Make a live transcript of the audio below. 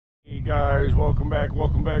Guys, welcome back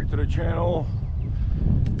to the channel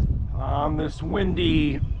on this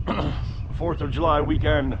windy 4th of July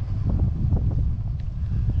weekend.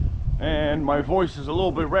 And my voice is a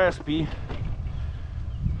little bit raspy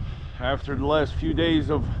after the last few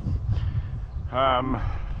days of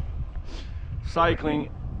cycling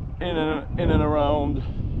in and around,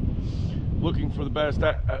 looking for the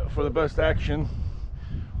best action.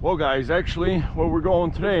 Well guys, actually where we're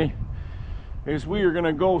going today is we are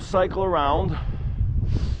gonna go cycle around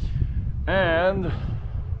and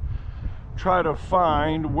try to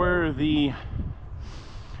find where the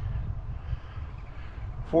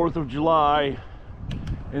 4th of July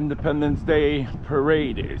Independence Day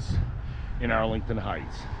parade is in Arlington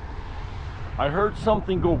Heights. I heard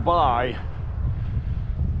something go by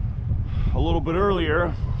a little bit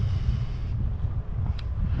earlier,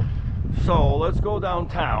 so let's go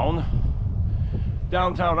downtown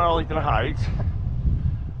Arlington Heights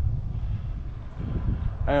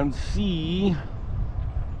and see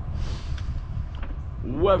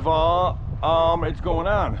whether it's going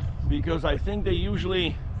on, because I think they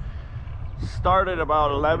usually start at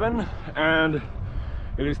about 11 and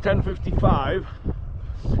it is 10:55,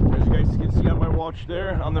 as you guys can see on my watch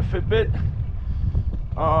there on the Fitbit.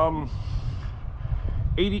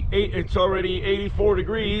 88, it's already 84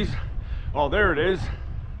 degrees. Oh, there it is.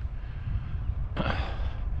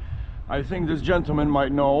 I think this gentleman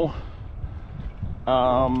might know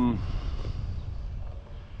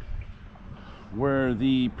where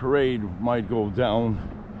the parade might go down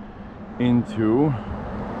into.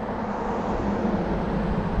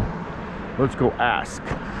 Let's go ask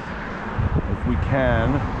if we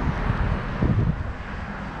can.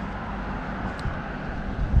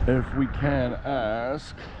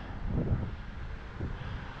 Ask.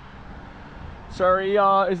 Sorry,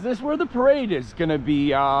 is this where the parade is gonna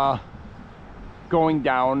be going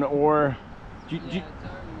down, or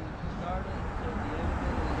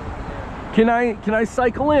can I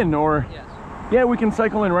cycle in, or? Yes. Yeah, we can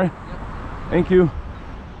cycle in, right? Yep. Thank you.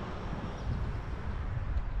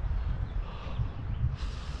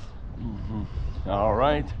 All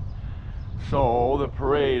right, so the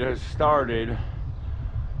parade has started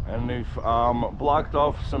and they've blocked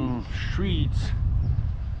off some streets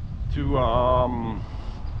to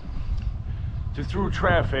through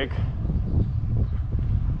traffic.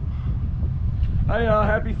 Hi,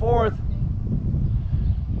 happy 4th.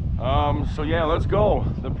 So yeah, let's go.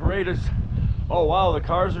 The parade is, oh wow, the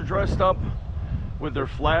cars are dressed up with their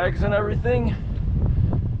flags and everything.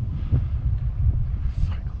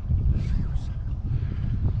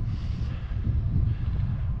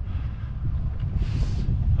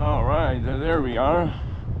 All right, there we are.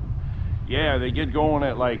 Yeah, they get going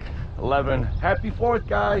at like 11. Happy 4th,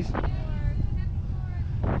 guys.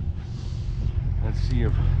 Let's see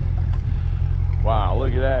if, wow,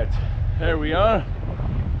 look at that. There we are.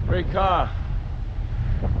 Great car.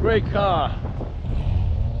 Great car.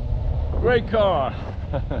 Great car.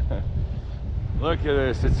 Look at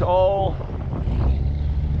this. It's all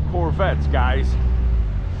Corvettes, guys.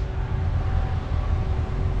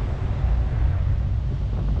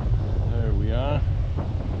 There we are.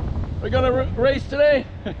 We're gonna race today?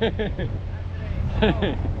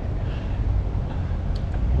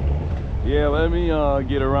 Yeah, let me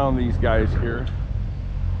get around these guys here.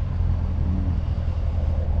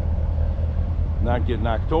 Not get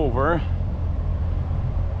knocked over.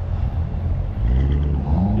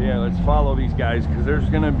 Yeah, let's follow these guys, because there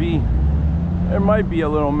might be a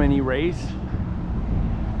little mini race.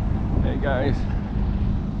 Hey guys.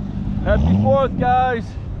 Happy 4th,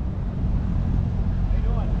 guys.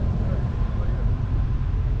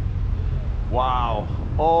 Wow,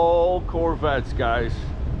 all Corvettes, guys.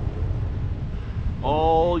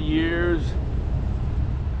 All years,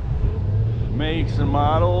 makes and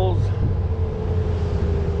models.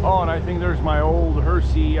 Oh, and I think there's my old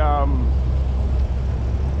Hershey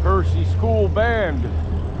school band.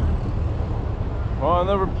 Well, I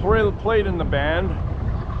never played in the band.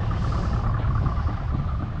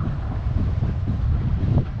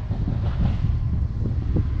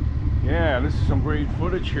 Yeah, this is some great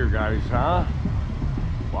footage here, guys, huh?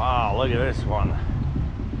 Wow, look at this one.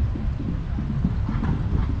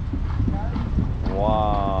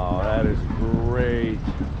 Wow, that is great.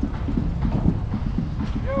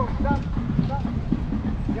 Yo, stop.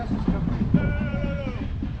 Yes, it's coming. No.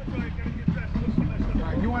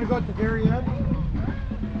 Alright, you want to go at the very end?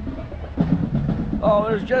 Oh,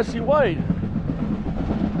 there's Jesse White,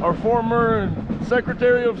 our former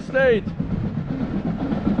Secretary of State.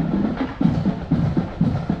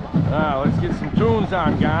 Let's get some tunes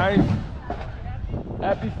on, guys.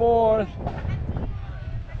 Happy 4th.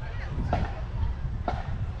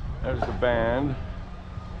 There's the band.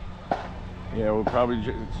 Yeah, we'll probably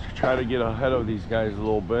try to get ahead of these guys a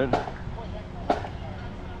little bit.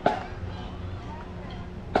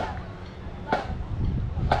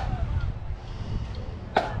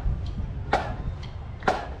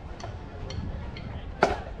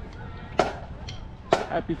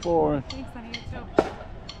 Happy 4th. Thanks, honey. You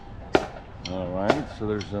too. All right, so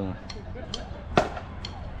there's a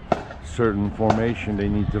certain formation they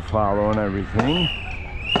need to follow and everything.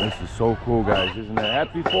 This is so cool, guys, isn't it?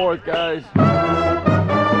 Happy 4th, guys.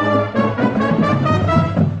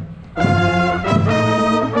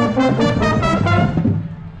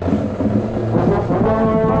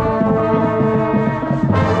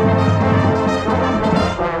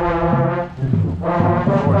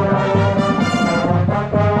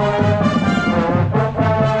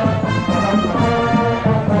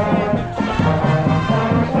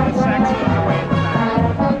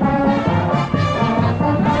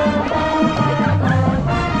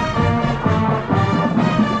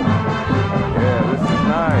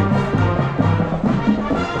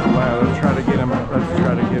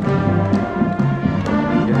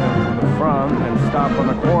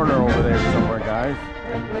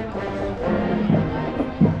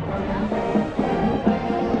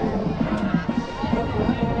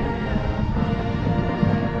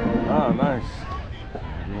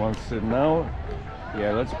 Sitting out.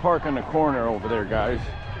 Yeah, let's park in the corner over there, guys.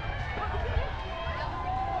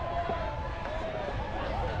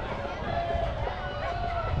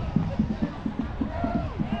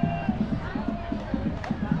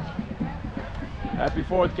 Happy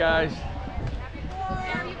 4th, guys.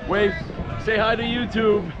 Wave, say hi to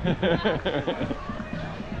YouTube.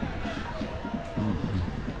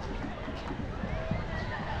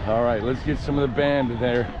 All right, let's get some of the band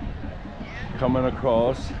there coming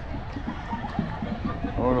across.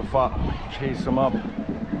 I'm gonna chase them up. There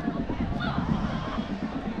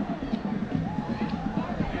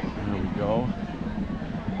we go.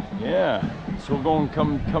 Yeah, so we're going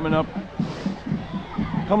coming up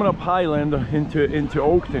Highland into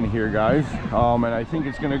Oakton here, guys. And I think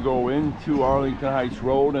it's gonna go into Arlington Heights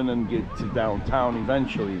Road and then get to downtown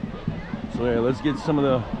eventually. So yeah, let's get some of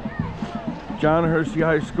the John Hersey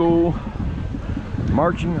High School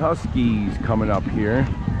Marching Huskies coming up here.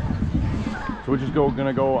 So we're just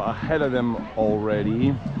gonna go ahead of them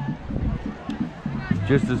already.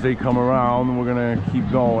 Just as they come around, we're gonna keep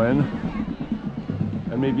going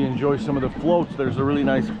and maybe enjoy some of the floats. There's a really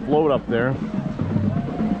nice float up there.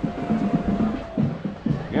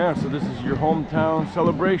 Yeah, so this is your hometown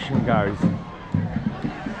celebration, guys.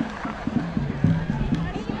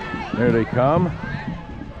 There they come.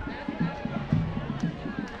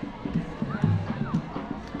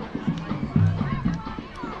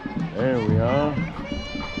 There we are.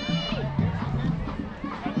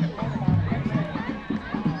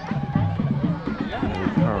 There we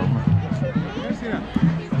come.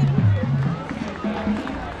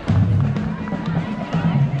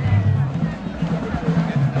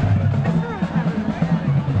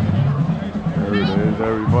 There it is,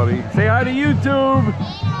 everybody. Say hi to YouTube!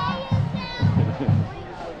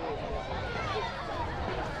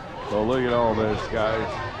 So look at all this, guys.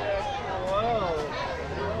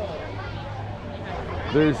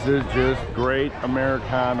 This is just great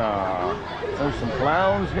Americana. There's some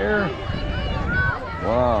clowns here.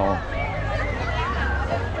 Wow.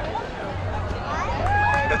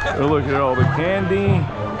 Look at all the candy.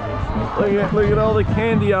 Look at all the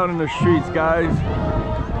candy out in the streets, guys.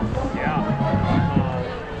 Yeah.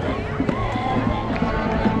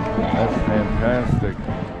 That's fantastic.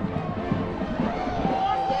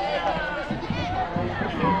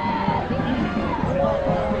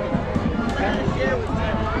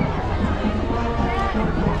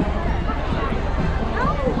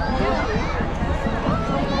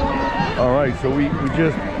 All right, so we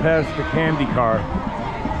just passed the candy car.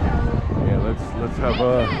 Yeah, let's have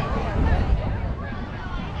a.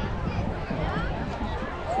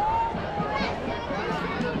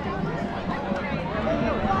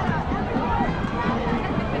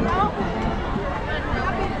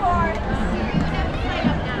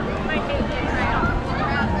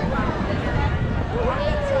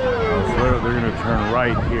 So they're gonna turn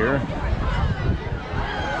right here.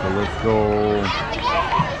 So let's go.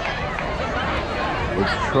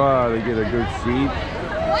 Let's try to get a good seat.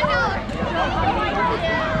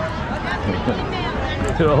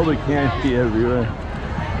 Look at all the candy everywhere.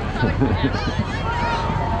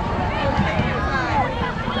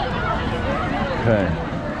 Okay.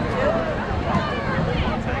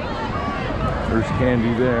 There's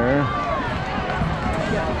candy there.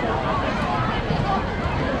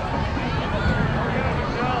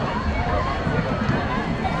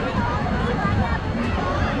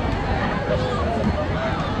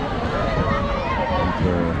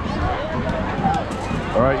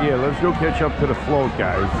 idea. Let's go catch up to the float,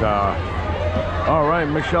 guys. All right,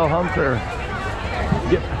 Michelle Hunter.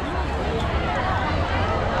 Yep.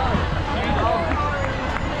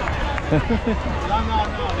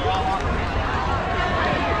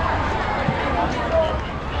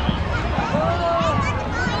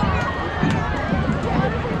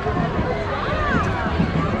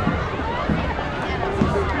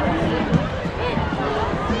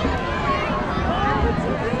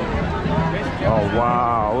 Oh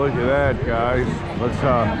wow, look at that, guys. Let's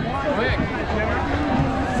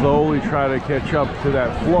slowly try to catch up to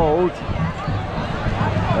that float.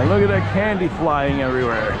 And look at that candy flying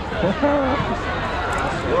everywhere.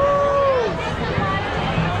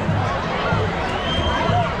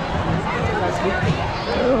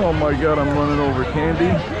 Oh my god, I'm running over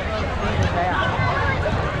candy.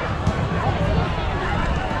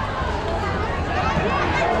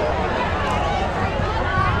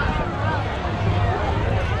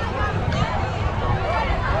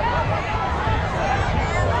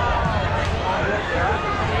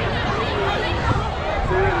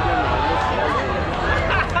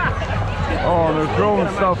 Oh, they're throwing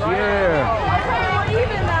stuff, yeah. We're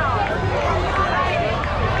even now.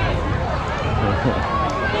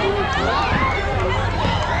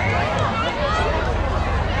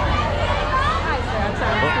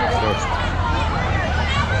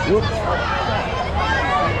 Whoops.